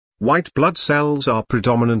white blood cells are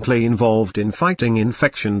predominantly involved in fighting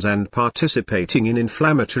infections and participating in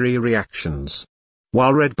inflammatory reactions,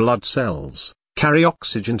 while red blood cells carry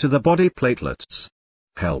oxygen to the body platelets.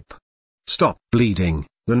 Help stop bleeding.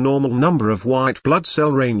 The normal number of white blood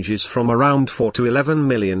cell ranges from around 4 to 11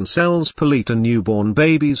 million cells per liter. Newborn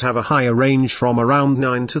babies have a higher range from around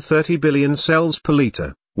 9 to 30 billion cells per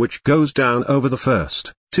liter, which goes down over the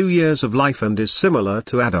first 2 years of life and is similar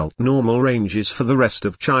to adult normal ranges for the rest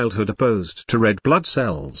of childhood opposed to red blood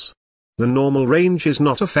cells. The normal range is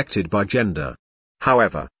not affected by gender.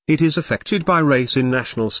 However, it is affected by race. In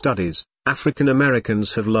national studies, African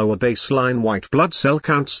Americans have lower baseline white blood cell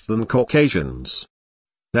counts than Caucasians.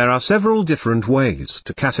 There are several different ways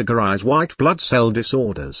to categorize white blood cell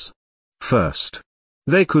disorders. First,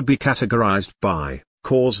 they could be categorized by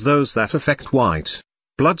cause, those that affect white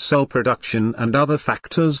blood cell production and other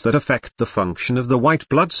factors that affect the function of the white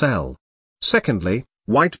blood cell. Secondly,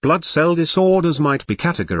 white blood cell disorders might be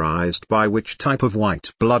categorized by which type of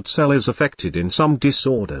white blood cell is affected. In some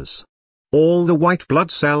disorders, all the white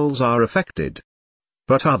blood cells are affected,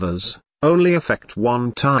 but others only affect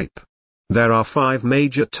one type. There are 5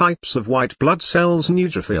 major types of white blood cells: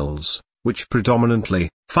 neutrophils, which predominantly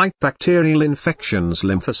fight bacterial infections;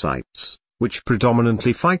 lymphocytes, which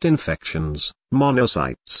predominantly fight infections;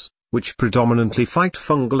 monocytes, which predominantly fight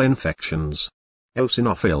fungal infections;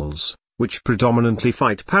 eosinophils, which predominantly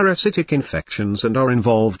fight parasitic infections and are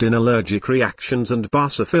involved in allergic reactions; and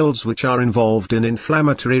basophils, which are involved in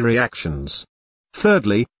inflammatory reactions.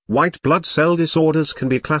 Thirdly, white blood cell disorders can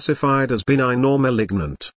be classified as benign or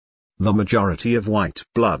malignant. The majority of white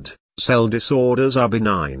blood cell disorders are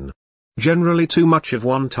benign. Generally, too much of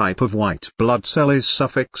one type of white blood cell is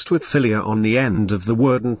suffixed with philia on the end of the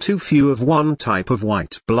word, and too few of one type of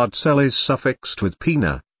white blood cell is suffixed with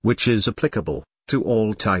pina, which is applicable to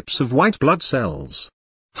all types of white blood cells.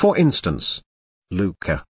 For instance,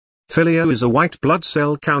 leukophilia is a white blood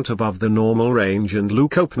cell count above the normal range, and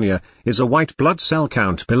leukopenia is a white blood cell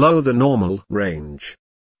count below the normal range.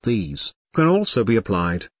 These can also be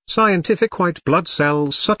applied scientific white blood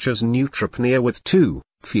cells such as neutropenia with too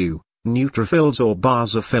few neutrophils or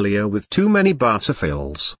basophilia with too many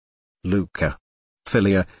basophils.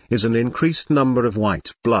 Leukophilia is an increased number of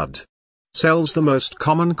white blood cells. The most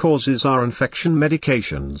common causes are infection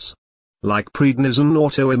medications. Like prednisone,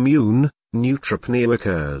 autoimmune neutropenia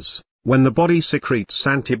occurs when the body secretes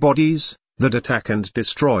antibodies that attack and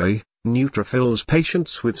destroy neutrophils.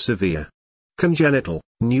 Patients with severe congenital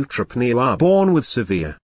neutropenia are born with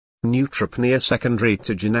severe neutropenia secondary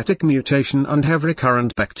to genetic mutation and have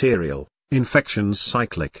recurrent bacterial infections.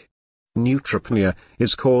 Cyclic neutropenia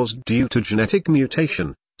is caused due to genetic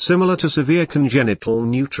mutation, similar to severe congenital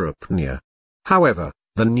neutropenia. However,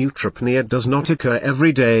 the neutropenia does not occur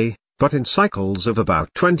every day, but in cycles of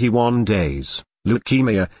about 21 days.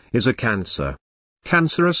 Leukemia is a cancer.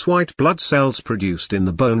 Cancerous white blood cells produced in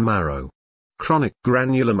the bone marrow. Chronic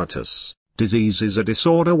granulomatous disease is a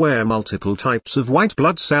disorder where multiple types of white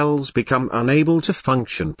blood cells become unable to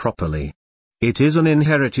function properly. It is an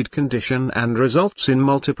inherited condition and results in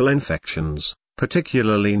multiple infections,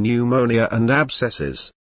 particularly pneumonia and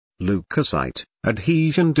abscesses. Leukocyte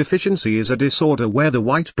adhesion deficiency is a disorder where the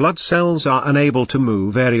white blood cells are unable to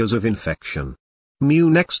move areas of infection.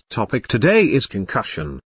 Next topic today is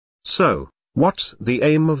concussion. So, what's the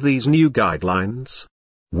aim of these new guidelines?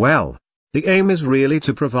 Well, the aim is really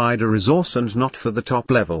to provide a resource, and not for the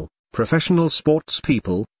top-level, professional sports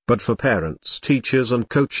people, but for parents, teachers and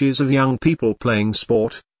coaches of young people playing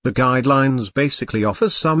sport. The guidelines basically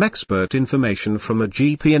offers some expert information from a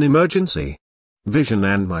GP in emergency vision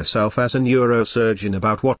and myself as a neurosurgeon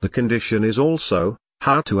about what the condition is, also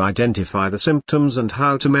how to identify the symptoms and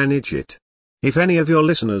how to manage it. If any of your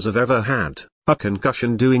listeners have ever had a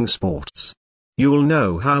concussion doing sports, you'll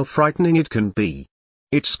know how frightening it can be.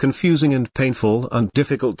 It's confusing and painful and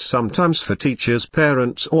difficult sometimes for teachers,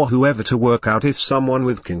 parents or whoever to work out if someone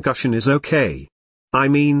with concussion is okay. I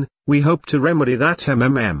mean, we hope to remedy that.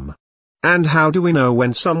 And how do we know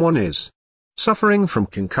when someone is suffering from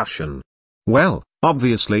concussion? Well,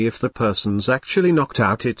 obviously if the person's actually knocked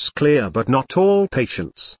out it's clear, but not all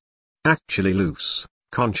patients actually lose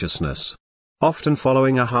consciousness, often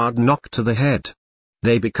following a hard knock to the head.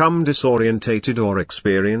 They become disorientated or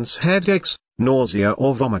experience headaches, nausea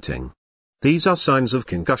or vomiting. These are signs of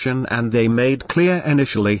concussion and they made clear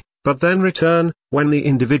initially, but then return when the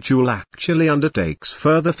individual actually undertakes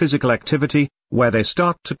further physical activity, where they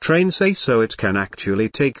start to train, say, so it can actually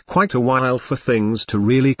take quite a while for things to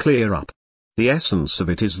really clear up. The essence of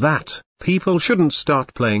it is that people shouldn't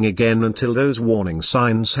start playing again until those warning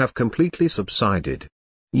signs have completely subsided.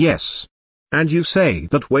 Yes, And you say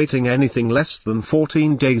that waiting anything less than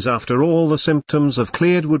 14 days after all the symptoms have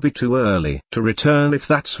cleared would be too early to return if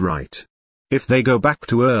that's right. If they go back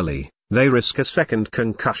too early, they risk a second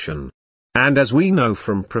concussion. And as we know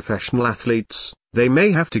from professional athletes, they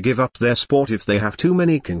may have to give up their sport if they have too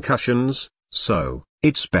many concussions, so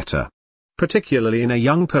it's better, particularly in a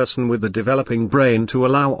young person with a developing brain, to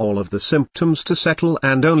allow all of the symptoms to settle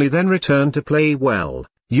and only then return to play well,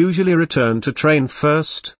 usually return to train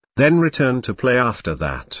first, then return to play after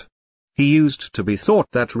that. He used to be thought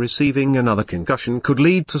that receiving another concussion could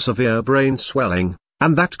lead to severe brain swelling,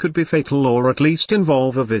 and that could be fatal or at least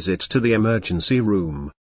involve a visit to the emergency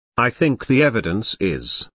room. I think the evidence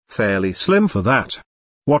is fairly slim for that.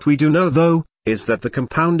 What we do know though, is that the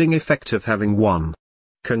compounding effect of having one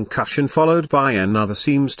concussion followed by another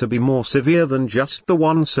seems to be more severe than just the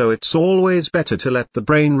one, so it's always better to let the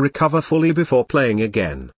brain recover fully before playing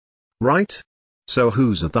again. Right? So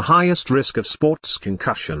who's at the highest risk of sports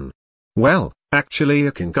concussion? Well, actually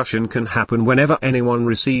a concussion can happen whenever anyone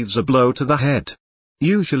receives a blow to the head.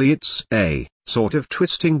 Usually it's a sort of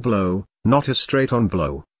twisting blow, not a straight-on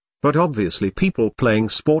blow. But obviously people playing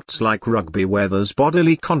sports like rugby where there's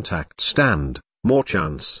bodily contact stand more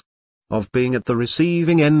chance of being at the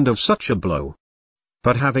receiving end of such a blow.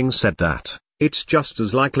 But having said that, it's just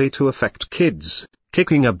as likely to affect kids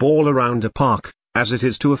kicking a ball around a park as it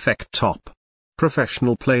is to affect top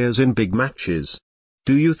professional players in big matches.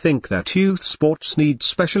 Do you think that youth sports need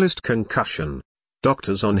specialist concussion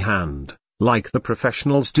doctors on hand, like the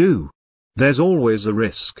professionals do? There's always a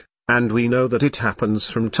risk, and we know that it happens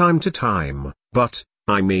from time to time, but,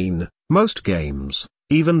 I mean, most games,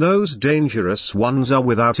 even those dangerous ones, are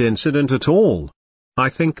without incident at all. I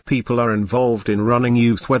think people are involved in running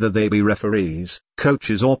youth, whether they be referees,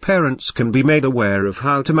 coaches or parents, can be made aware of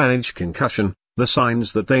how to manage concussion, the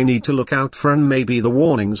signs that they need to look out for, and maybe the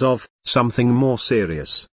warnings of something more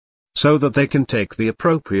serious, so that they can take the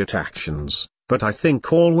appropriate actions. But I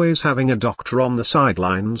think always having a doctor on the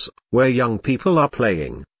sidelines, where young people are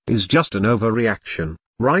playing, is just an overreaction,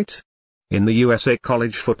 right? In the USA,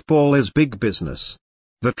 college football is big business.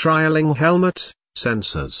 The trialing helmet,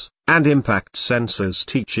 sensors, and impact sensors,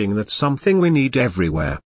 teaching that something we need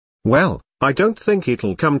everywhere. Well, I don't think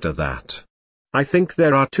it'll come to that. I think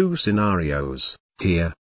there are two scenarios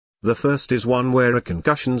here. The first is one where a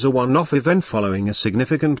concussion's a one-off event following a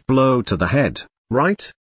significant blow to the head,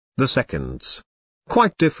 right? The second's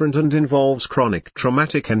quite different and involves chronic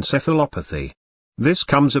traumatic encephalopathy. This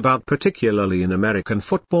comes about particularly in American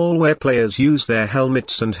football, where players use their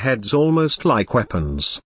helmets and heads almost like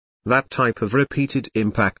weapons. That type of repeated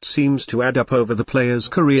impact seems to add up over the player's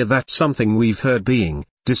career. That's something we've heard being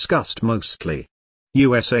discussed mostly.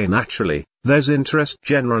 USA, naturally, there's interest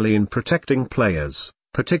generally in protecting players,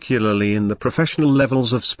 particularly in the professional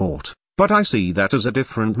levels of sport, but I see that as a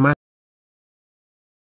different matter.